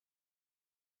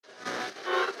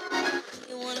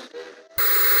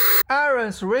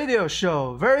Aaron's radio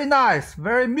show. Very nice,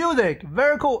 very music,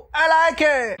 very cool. I like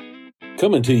it.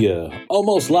 Coming to you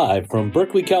almost live from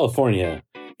Berkeley, California.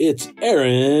 It's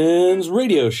Aaron's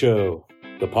radio show,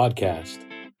 the podcast,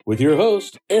 with your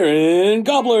host, Aaron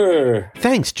Gobbler.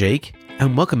 Thanks, Jake,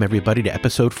 and welcome everybody to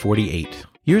episode 48.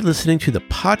 You're listening to the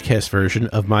podcast version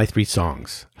of My Three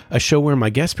Songs, a show where my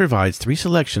guest provides three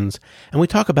selections and we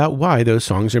talk about why those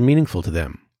songs are meaningful to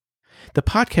them. The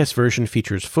podcast version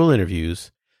features full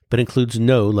interviews, but includes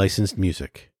no licensed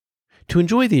music. To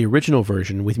enjoy the original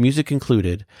version with music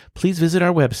included, please visit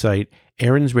our website,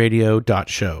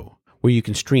 aaronsradio.show, where you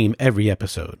can stream every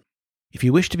episode. If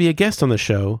you wish to be a guest on the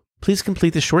show, please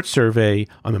complete the short survey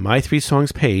on the My Three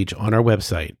Songs page on our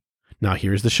website. Now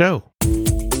here's the show.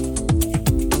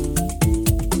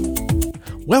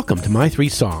 Welcome to My Three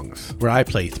Songs, where I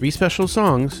play three special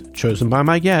songs chosen by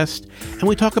my guest, and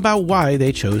we talk about why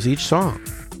they chose each song.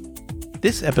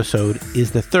 This episode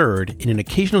is the third in an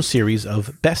occasional series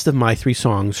of Best of My Three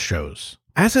Songs shows.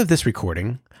 As of this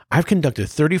recording, I've conducted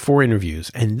 34 interviews,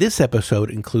 and this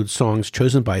episode includes songs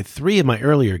chosen by three of my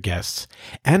earlier guests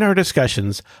and our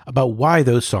discussions about why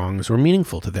those songs were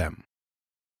meaningful to them.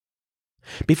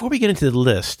 Before we get into the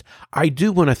list, I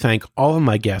do want to thank all of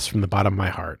my guests from the bottom of my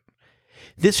heart.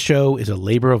 This show is a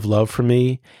labor of love for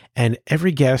me, and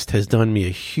every guest has done me a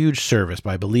huge service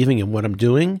by believing in what I'm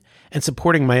doing and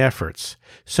supporting my efforts.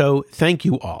 So thank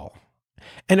you all.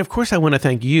 And of course, I want to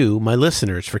thank you, my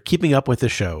listeners, for keeping up with the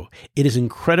show. It is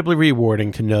incredibly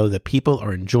rewarding to know that people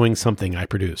are enjoying something I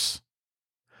produce.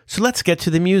 So let's get to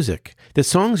the music. The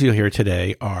songs you'll hear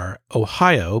today are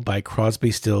Ohio by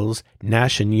Crosby, Stills,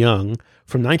 Nash & Young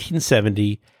from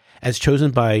 1970, as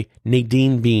chosen by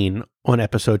Nadine Bean on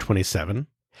episode 27.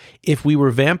 If We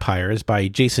Were Vampires by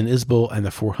Jason Isbell and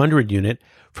the 400 Unit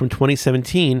from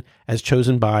 2017, as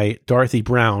chosen by Dorothy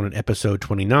Brown in episode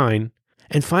 29.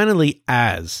 And finally,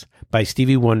 As by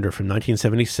Stevie Wonder from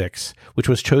 1976, which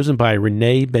was chosen by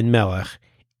Renee Ben-Melech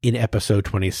in episode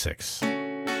 26.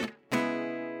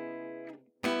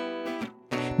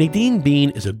 Nadine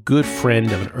Bean is a good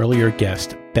friend of an earlier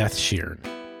guest, Beth Sheeran.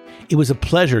 It was a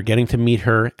pleasure getting to meet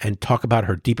her and talk about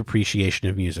her deep appreciation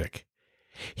of music.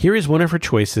 Here is one of her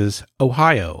choices,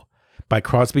 Ohio, by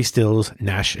Crosby, Stills,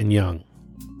 Nash & Young.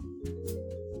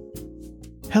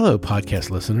 Hello,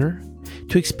 podcast listener.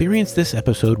 To experience this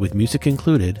episode with music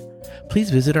included,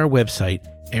 please visit our website,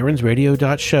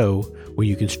 aaronsradio.show, where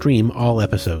you can stream all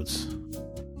episodes.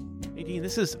 Nadine,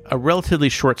 this is a relatively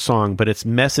short song, but its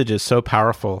message is so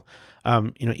powerful.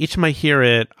 Each time I hear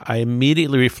it, I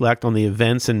immediately reflect on the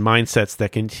events and mindsets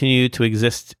that continue to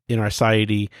exist in our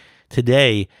society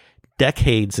today,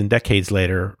 decades and decades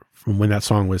later from when that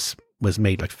song was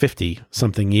made, like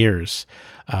 50-something years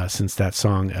since that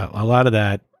song. A lot of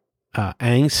that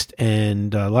angst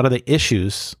and a lot of the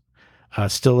issues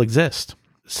still exist.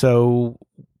 So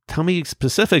tell me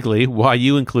specifically why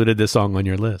you included this song on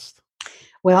your list.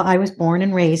 Well, I was born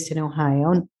and raised in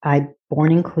Ohio. I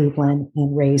born in Cleveland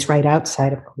and raised right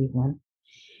outside of Cleveland.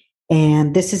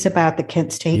 And this is about the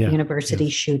Kent State University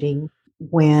shooting,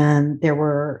 when there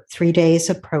were 3 days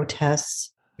of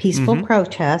protests, peaceful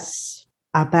protests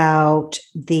about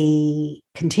the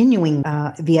continuing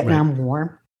Vietnam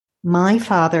War. My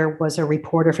father was a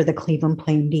reporter for the Cleveland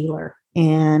Plain Dealer,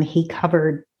 and he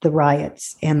covered the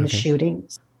riots and the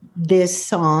shootings. This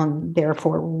song,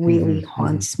 therefore, really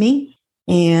haunts me.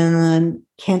 And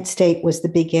Kent State was the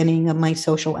beginning of my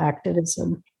social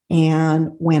activism.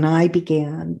 And when I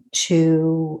began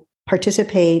to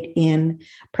participate in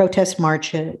protest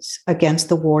marches against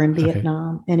the war in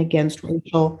Vietnam and against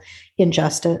racial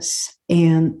injustice.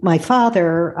 And my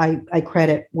father, I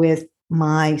credit with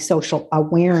my social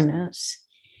awareness.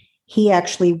 He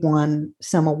actually won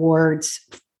some awards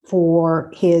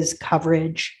for his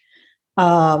coverage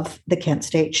of the Kent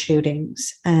State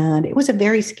shootings. And it was a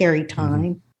very scary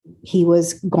time. He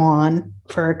was gone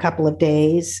for a couple of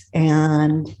days,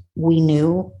 and we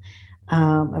knew.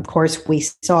 Of course, we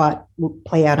saw it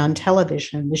play out on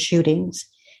television, the shootings,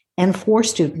 and 4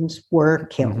 students were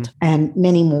killed and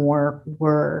many more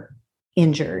were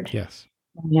injured. Yes.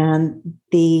 And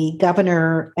the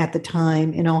governor at the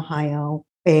time in Ohio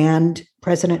and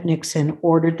President Nixon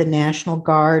ordered the National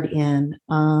Guard in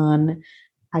on,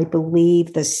 I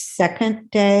believe, the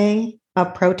second day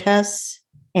of protests,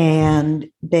 and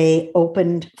they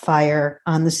opened fire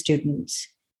on the students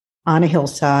on a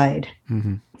hillside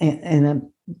in a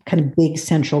kind of big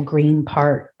central green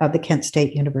part of the Kent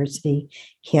State University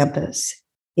campus.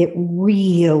 It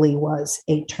really was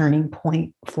a turning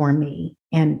point for me.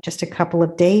 And just a couple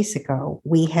of days ago,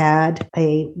 we had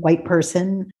a white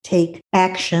person take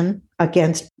action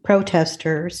against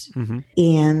protesters Mm-hmm.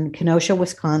 in Kenosha,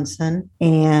 Wisconsin,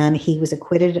 and he was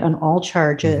acquitted on all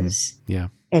charges. Mm-hmm. Yeah.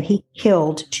 And he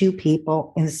killed 2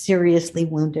 people and seriously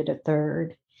wounded a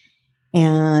third.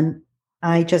 And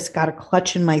I just got a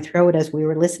clutch in my throat as we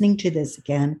were listening to this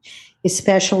again,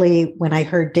 especially when I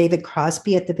heard David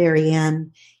Crosby at the very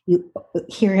end. You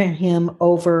hear him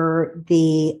over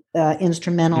the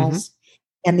instrumentals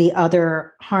and the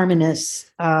other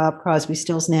harmonists, Crosby,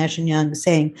 Stills, Nash, and Young,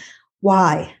 saying,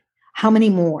 why? How many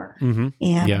more? Mm-hmm.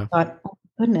 And I thought, oh,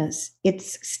 goodness,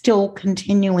 it's still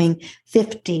continuing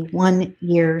 51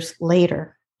 years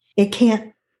later. It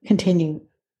can't continue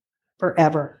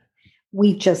forever.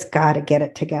 We just got to get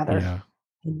it together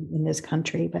in this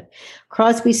country. But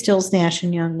Crosby, Stills, Nash,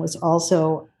 and Young was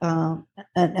also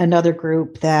another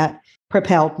group that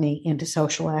propelled me into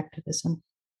social activism.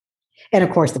 And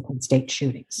of course, the Penn State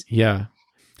shootings. Yeah.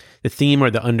 The theme or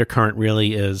the undercurrent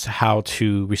really is how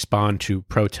to respond to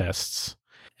protests.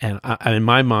 And in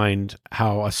my mind,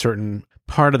 how a certain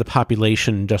part of the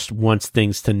population just wants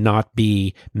things to not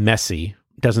be messy,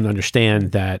 doesn't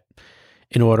understand that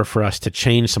in order for us to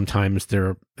change, sometimes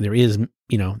there is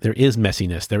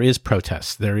messiness, there is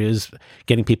protests, there is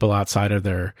getting people outside of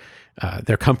their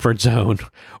comfort zone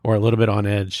or a little bit on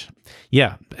edge.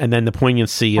 Yeah. And then the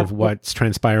poignancy of what's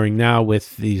transpiring now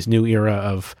with these new era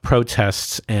of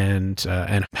protests and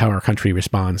how our country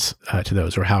responds to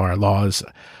those, or how our laws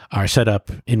are set up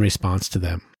in response to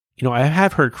them. You know, I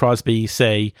have heard Crosby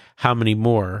say, how many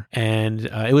more? And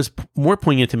it was more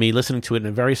poignant to me listening to it in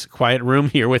a very quiet room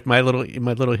here with my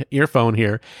little earphone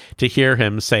here to hear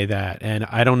him say that. And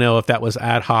I don't know if that was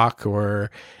ad hoc or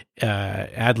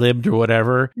ad-libbed or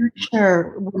whatever. I'm not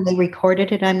sure when they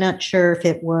recorded it. I'm not sure if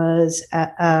it was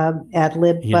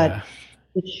ad-libbed, but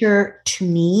it's sure, to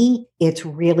me, it's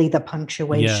really the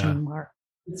punctuation mark.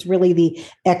 It's really the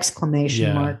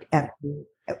exclamation mark at the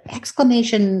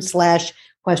exclamation /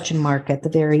 question mark at the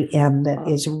very end that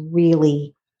is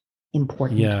really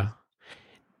important. Yeah.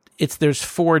 There's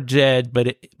 4 dead,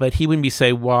 but he wouldn't be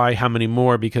say why, how many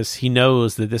more, because he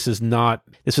knows that this is not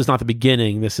the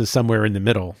beginning. This is somewhere in the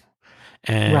middle.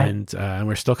 And and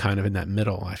we're still kind of in that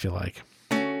middle, I feel like.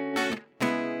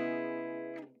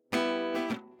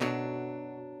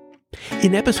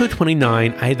 In episode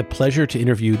 29, I had the pleasure to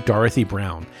interview Dorothy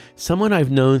Brown, someone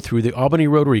I've known through the Albany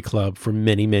Rotary Club for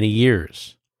many, many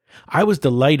years. I was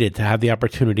delighted to have the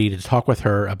opportunity to talk with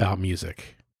her about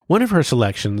music. One of her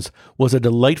selections was a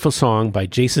delightful song by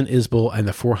Jason Isbell and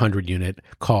the 400 Unit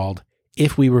called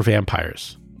If We Were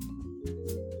Vampires.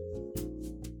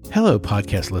 Hello,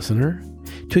 podcast listener.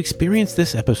 To experience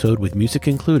this episode with music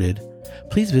included,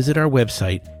 please visit our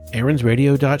website,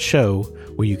 aaronsradio.show,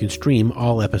 where you can stream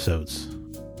all episodes.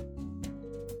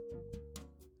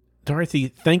 Dorothy,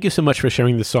 thank you so much for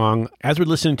sharing the song. As we're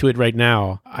listening to it right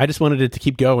now, I just wanted it to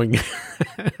keep going.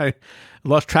 I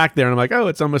lost track there, and I'm like, oh,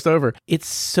 it's almost over. It's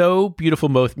so beautiful,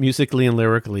 both musically and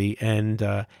lyrically. And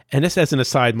this as an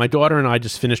aside, my daughter and I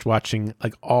just finished watching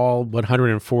like all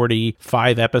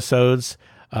 145 episodes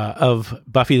of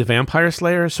Buffy the Vampire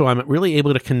Slayer. So I'm really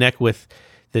able to connect with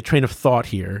the train of thought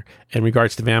here in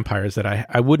regards to vampires that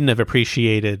I wouldn't have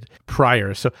appreciated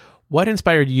prior. So what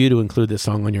inspired you to include this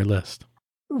song on your list?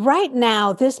 Right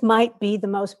now, this might be the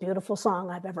most beautiful song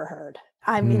I've ever heard.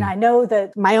 I mean, I know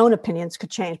that my own opinions could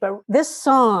change, but this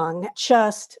song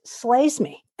just slays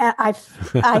me. And I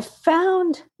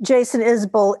found Jason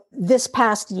Isbell this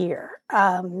past year.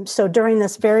 So during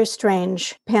this very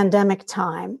strange pandemic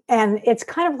time. And it's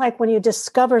kind of like when you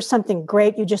discover something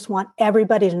great, you just want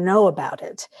everybody to know about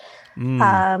it.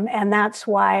 And that's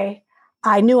why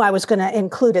I knew I was going to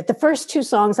include it. The first 2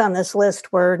 songs on this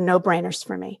list were no-brainers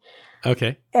for me.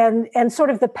 Okay. And sort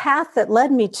of the path that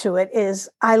led me to it is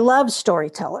I love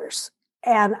storytellers,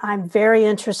 and I'm very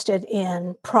interested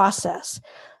in process.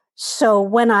 So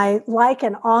when I like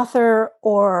an author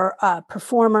or a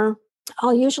performer,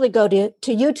 I'll usually go to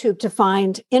YouTube to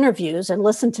find interviews and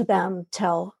listen to them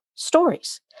tell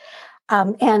stories.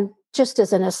 And just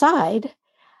as an aside,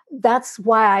 that's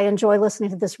why I enjoy listening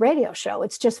to this radio show.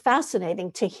 It's just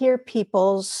fascinating to hear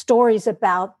people's stories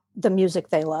about the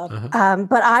music they love.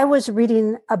 But I was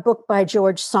reading a book by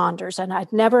George Saunders, and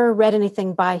I'd never read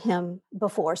anything by him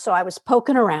before. So I was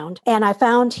poking around, and I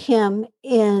found him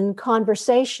in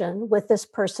conversation with this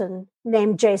person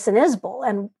named Jason Isbell.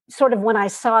 And sort of when I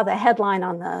saw the headline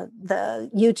on the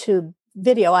YouTube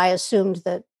video, I assumed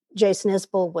that Jason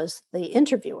Isbell was the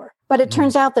interviewer. But it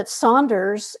turns out that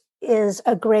Saunders is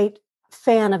a great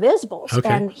fan of Isbell's,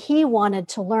 and he wanted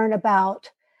to learn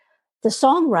about the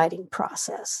songwriting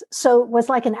process. So it was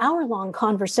like an hour-long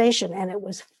conversation, and it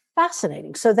was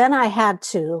fascinating. So then I had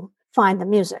to find the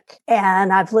music.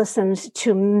 And I've listened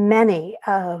to many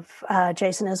of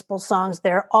Jason Isbell's songs.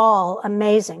 They're all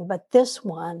amazing, but this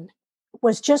one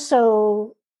was just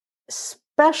so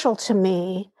special to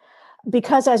me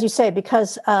because, as you say,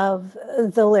 because of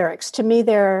the lyrics. To me,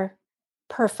 they're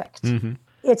perfect. Mm-hmm.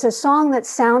 It's a song that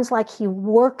sounds like he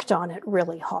worked on it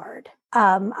really hard.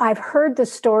 I've heard the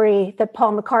story that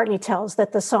Paul McCartney tells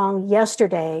that the song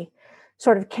Yesterday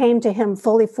sort of came to him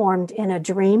fully formed in a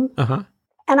dream. Uh-huh.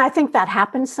 And I think that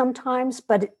happens sometimes,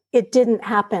 but it didn't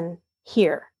happen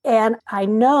here. And I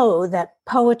know that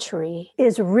poetry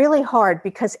is really hard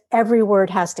because every word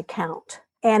has to count.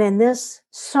 And in this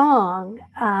song,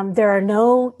 there are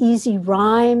no easy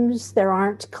rhymes. There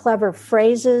aren't clever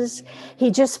phrases. He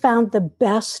just found the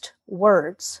best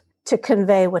words to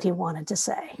convey what he wanted to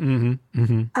say. Mm-hmm,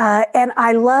 mm-hmm. And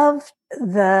I love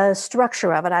the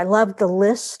structure of it. I love the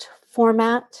list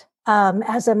format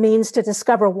as a means to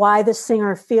discover why the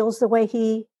singer feels the way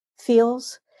he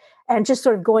feels. And just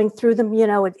sort of going through them,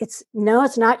 it's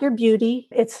not your beauty.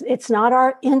 It's not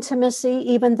our intimacy,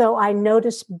 even though I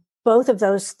notice both of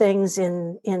those things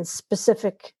in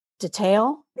specific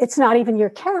detail. It's not even your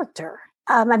character.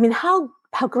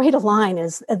 How great a line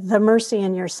is the mercy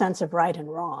in your sense of right and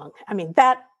wrong. I mean,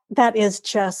 that is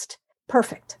just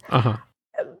perfect. Uh-huh.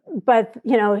 But,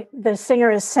 the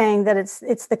singer is saying that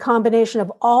it's the combination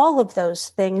of all of those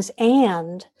things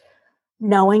and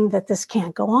knowing that this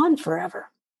can't go on forever.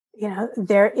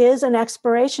 There is an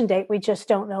expiration date. We just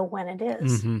don't know when it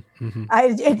is. Mm-hmm,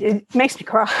 mm-hmm. It makes me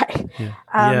cry.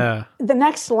 Yeah. The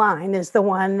next line is the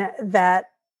one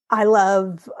that I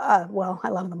love. I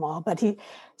love them all, but he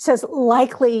says,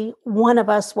 likely one of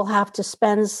us will have to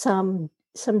spend some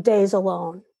days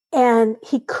alone. And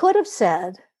he could have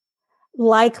said,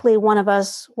 likely one of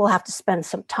us will have to spend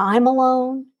some time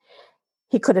alone.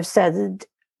 He could have said,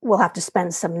 we'll have to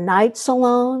spend some nights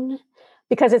alone,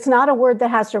 because it's not a word that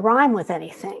has to rhyme with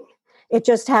anything. It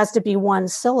just has to be one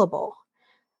syllable.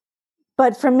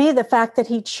 But for me, the fact that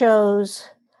he chose,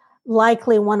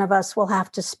 likely one of us will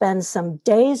have to spend some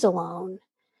days alone,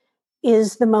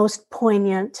 is the most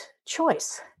poignant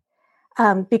choice,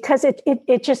 because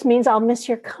it just means I'll miss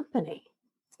your company.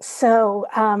 So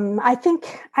I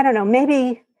think, I don't know,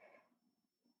 maybe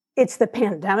it's the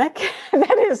pandemic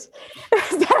that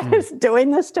is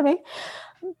doing this to me,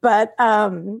 but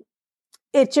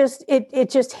it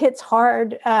just hits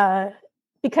hard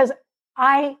because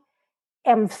I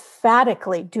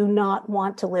emphatically do not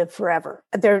want to live forever.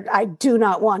 I do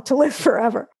not want to live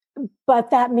forever, but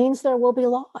that means there will be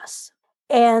loss.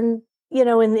 And,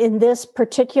 in this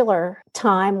particular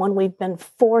time when we've been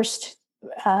forced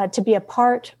to be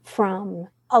apart from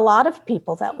a lot of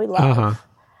people that we love, uh-huh.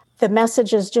 The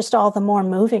message is just all the more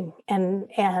moving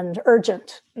and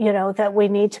urgent, that we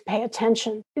need to pay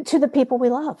attention to the people we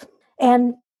love.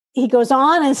 And he goes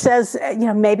on and says,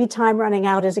 maybe time running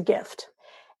out is a gift.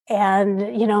 And,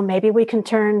 maybe we can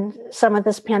turn some of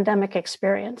this pandemic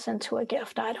experience into a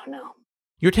gift. I don't know.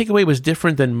 Your takeaway was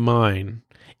different than mine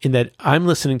in that I'm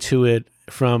listening to it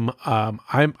from,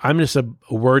 I'm just a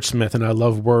wordsmith and I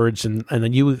love words. And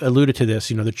then you alluded to this,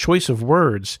 the choice of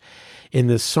words in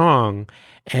this song.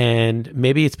 And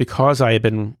maybe it's because I had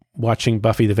been watching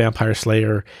Buffy the Vampire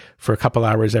Slayer for a couple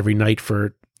hours every night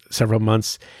for several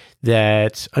months,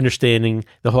 that understanding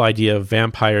the whole idea of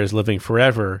vampires living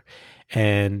forever.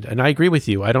 And I agree with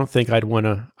you. I don't think I'd want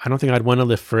to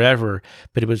live forever,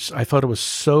 but I felt it was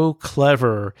so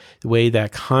clever the way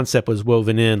that concept was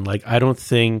woven in. Like, I don't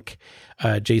think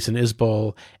Jason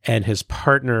Isbell and his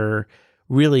partner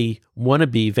really want to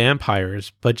be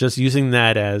vampires, but just using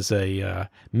that as a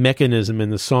mechanism in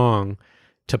the song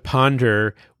to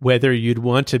ponder whether you'd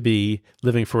want to be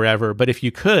living forever. But if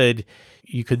you could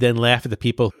then laugh at the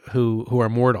people who are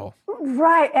mortal.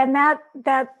 Right. And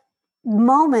that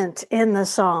moment in the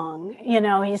song,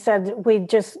 he said we'd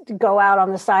just go out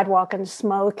on the sidewalk and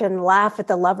smoke and laugh at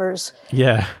the lovers.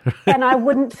 Yeah. And I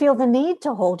wouldn't feel the need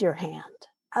to hold your hand.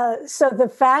 So the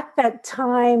fact that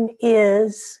time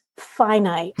is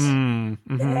finite,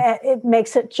 mm-hmm. It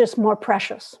makes it just more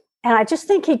precious. And I just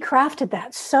think he crafted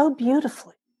that so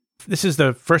beautifully. This is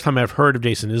the first time I've heard of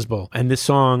Jason Isbell, and this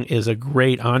song is a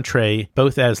great entree,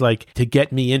 both as to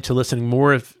get me into listening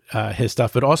more of his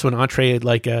stuff, but also an entree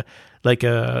like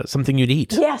something you'd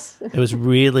eat. Yes, it was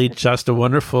really just a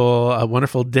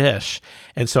wonderful dish,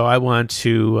 and so I want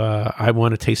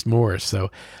to taste more.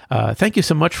 So, thank you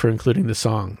so much for including the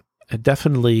song.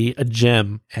 Definitely a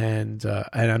gem, and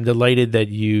I'm delighted that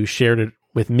you shared it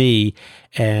with me,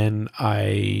 and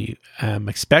I am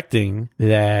expecting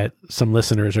that some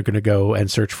listeners are going to go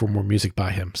and search for more music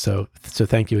by him. So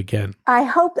thank you again. I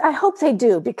hope they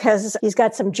do, because he's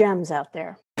got some gems out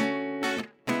there.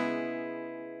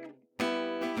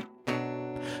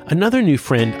 Another new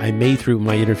friend I made through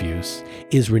my interviews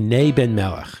is Renee Ben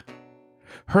Melech.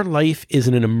 Her life is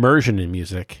an immersion in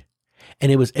music,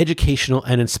 and it was educational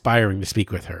and inspiring to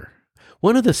speak with her.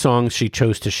 One of the songs she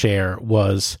chose to share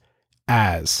was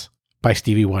As by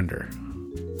Stevie Wonder.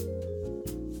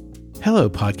 Hello,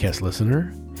 podcast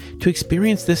listener. To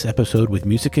experience this episode with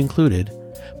music included,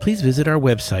 please visit our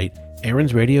website,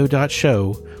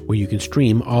 aaronsradio.show, where you can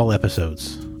stream all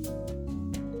episodes.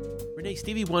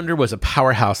 Stevie Wonder was a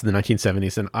powerhouse in the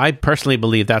 1970s, and I personally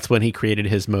believe that's when he created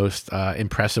his most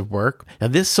impressive work. Now,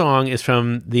 this song is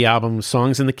from the album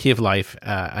Songs in the Key of Life,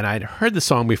 and I'd heard the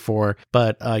song before,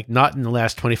 but not in the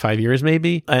last 25 years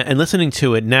maybe. And listening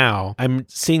to it now, I'm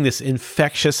seeing this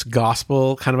infectious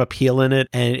gospel kind of appeal in it,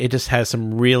 and it just has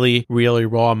some really, really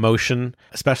raw emotion,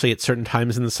 especially at certain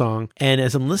times in the song. And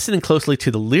as I'm listening closely to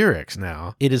the lyrics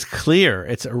now, it is clear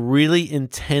it's a really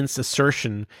intense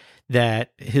assertion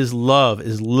that his love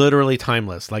is literally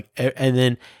timeless.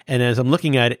 And as I'm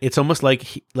looking at it, it's almost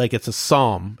like it's a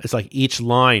psalm. It's like each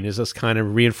line is just kind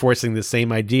of reinforcing the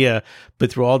same idea,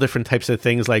 but through all different types of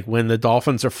things, like when the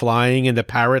dolphins are flying and the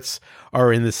parrots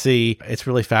are in the sea. It's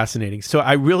really fascinating. So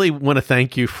I really want to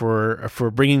thank you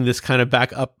for bringing this kind of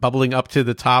back up, bubbling up to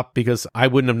the top, because I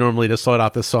wouldn't have normally just sought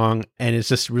out the song. And it's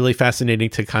just really fascinating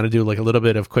to kind of do like a little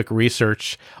bit of quick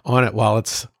research on it while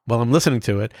I'm listening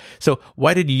to it. So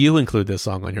why did you include this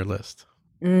song on your list?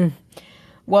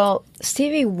 Well,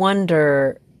 Stevie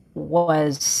Wonder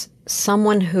was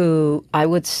someone who I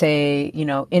would say,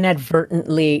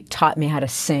 inadvertently taught me how to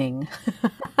sing.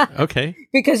 Okay.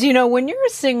 Because, when you're a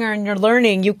singer and you're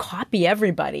learning, you copy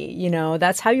everybody,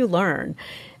 that's how you learn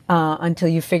until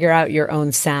you figure out your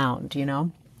own sound,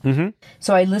 Mm-hmm.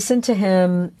 So I listened to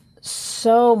him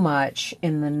so much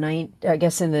in the I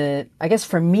guess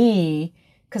for me,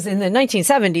 because in the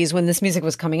 1970s, when this music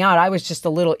was coming out, I was just a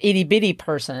little itty bitty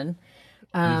person.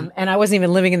 And I wasn't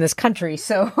even living in this country.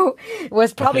 So it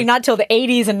was probably not till the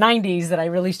 80s and 90s that I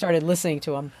really started listening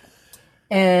to him.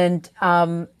 And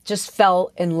just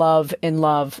fell in love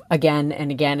again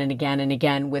and again and again and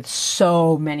again with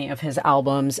so many of his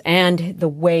albums, and the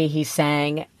way he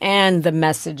sang, and the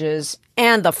messages,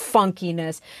 and the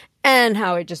funkiness, and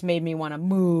how it just made me want to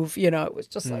move. It was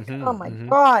just like, oh my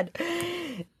God.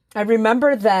 I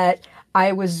remember that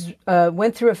I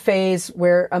went through a phase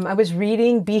where I was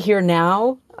reading Be Here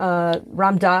Now,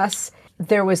 Ram Dass.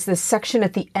 There was this section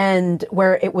at the end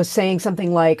where it was saying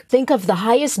something like, think of the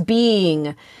highest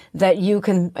being that you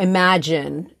can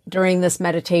imagine during this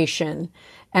meditation.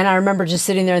 And I remember just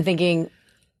sitting there and thinking,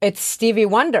 it's Stevie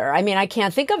Wonder. I mean, I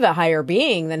can't think of a higher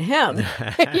being than him.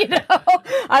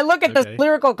 I look at the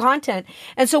lyrical content.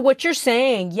 And so what you're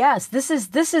saying, yes, this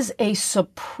is a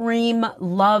supreme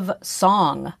love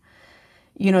song,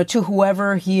 to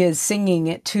whoever he is singing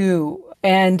it to.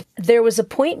 And there was a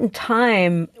point in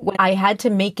time when I had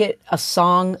to make it a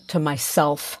song to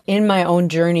myself. In my own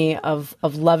journey of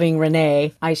loving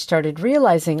Renee, I started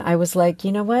realizing, I was like,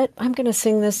 you know what? I'm going to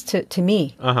sing this to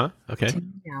me. Okay.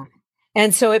 Yeah.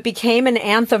 And so it became an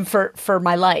anthem for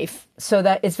my life. So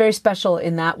that it's very special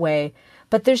in that way.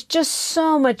 But there's just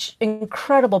so much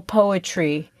incredible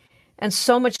poetry and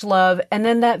so much love. And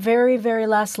then that very, very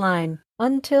last line,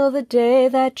 until the day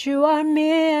that you are me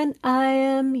and I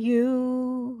am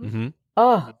you. Mm-hmm.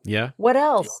 Oh, yeah. What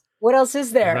else? What else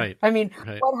is there? Right. I mean,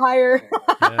 what higher?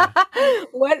 Yeah.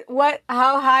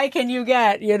 How high can you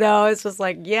get? It's just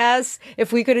like, yes,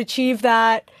 if we could achieve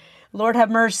that, Lord have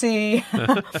mercy.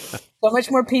 So much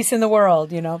more peace in the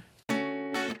world,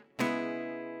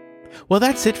 Well,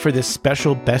 that's it for this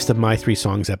special Best of My Three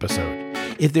Songs episode.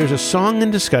 If there's a song in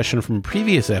discussion from a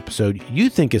previous episode you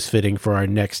think is fitting for our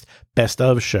next Best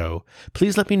of show,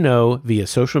 please let me know via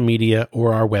social media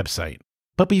or our website.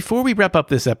 But before we wrap up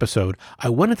this episode, I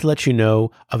wanted to let you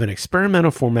know of an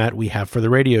experimental format we have for the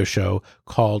radio show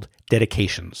called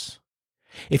Dedications.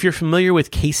 If you're familiar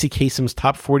with Casey Kasem's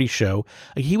Top 40 show,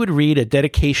 he would read a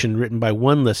dedication written by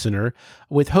one listener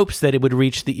with hopes that it would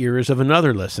reach the ears of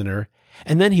another listener,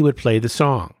 and then he would play the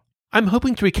song. I'm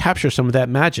hoping to recapture some of that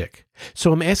magic.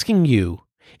 So I'm asking you,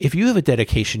 if you have a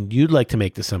dedication you'd like to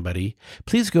make to somebody,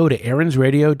 please go to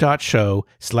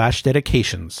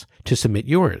aaronsradio.show/dedications to submit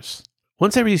yours.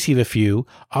 Once I receive a few,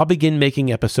 I'll begin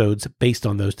making episodes based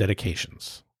on those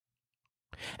dedications.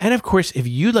 And of course, if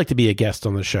you'd like to be a guest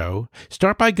on the show,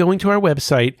 start by going to our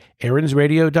website,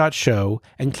 aaronsradio.show,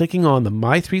 and clicking on the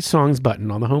My Three Songs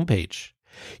button on the homepage.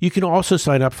 You can also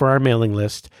sign up for our mailing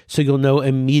list so you'll know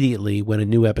immediately when a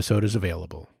new episode is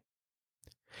available.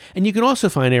 And you can also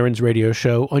find Aaron's radio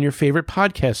show on your favorite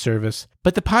podcast service,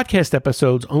 but the podcast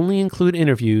episodes only include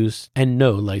interviews and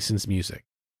no licensed music.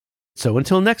 So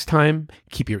until next time,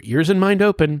 keep your ears and mind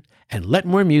open and let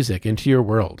more music into your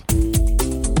world.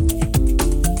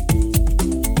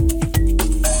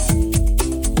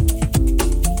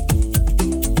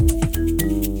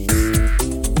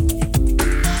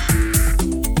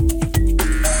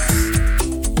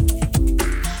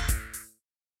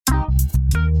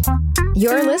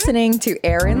 You're listening to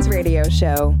Aaron's Radio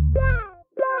Show.